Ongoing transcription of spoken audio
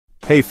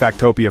Hey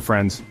Factopia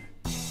friends.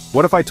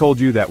 What if I told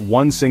you that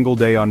one single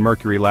day on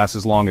Mercury lasts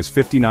as long as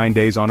 59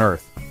 days on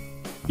Earth?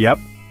 Yep,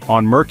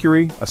 on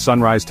Mercury, a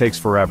sunrise takes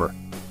forever.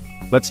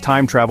 Let's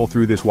time travel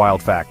through this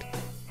wild fact.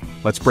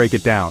 Let's break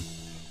it down.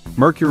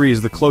 Mercury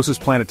is the closest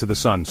planet to the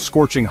sun,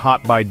 scorching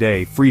hot by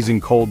day, freezing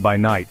cold by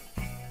night.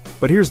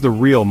 But here's the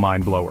real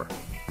mind-blower.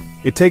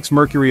 It takes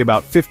Mercury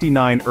about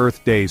 59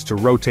 Earth days to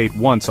rotate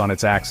once on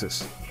its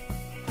axis.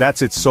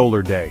 That's its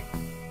solar day,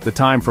 the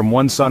time from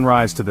one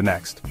sunrise to the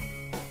next.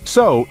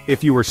 So,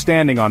 if you were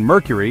standing on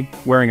Mercury,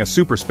 wearing a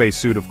super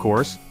spacesuit of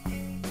course,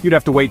 you'd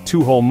have to wait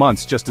 2 whole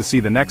months just to see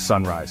the next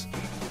sunrise.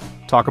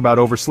 Talk about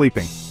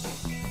oversleeping.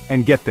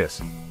 And get this.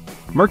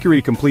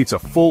 Mercury completes a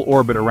full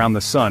orbit around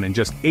the sun in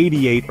just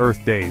 88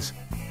 Earth days.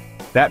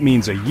 That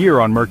means a year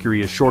on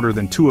Mercury is shorter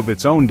than 2 of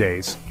its own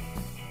days.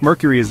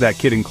 Mercury is that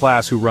kid in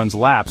class who runs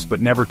laps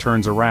but never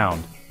turns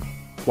around.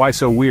 Why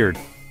so weird?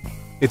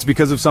 It's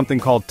because of something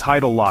called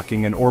tidal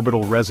locking and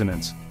orbital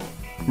resonance.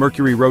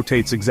 Mercury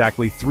rotates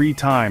exactly 3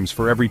 times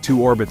for every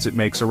 2 orbits it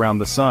makes around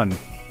the sun.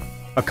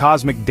 A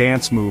cosmic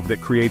dance move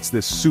that creates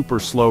this super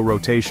slow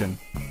rotation.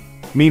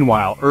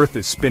 Meanwhile, Earth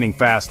is spinning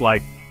fast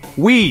like,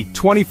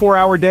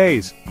 24-hour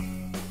days!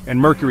 And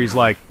Mercury's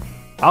like,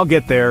 I'll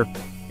get there,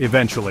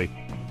 eventually.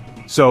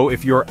 So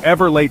if you're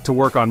ever late to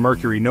work on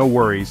Mercury, no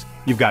worries,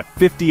 you've got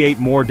 58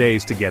 more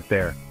days to get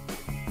there.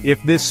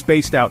 If this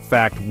spaced-out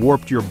fact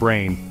warped your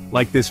brain,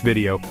 like this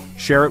video,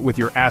 share it with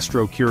your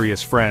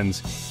astro-curious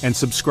friends, and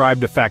subscribe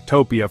to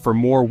Factopia for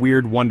more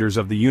weird wonders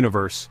of the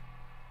universe.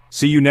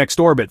 See you next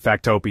orbit,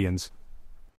 Factopians!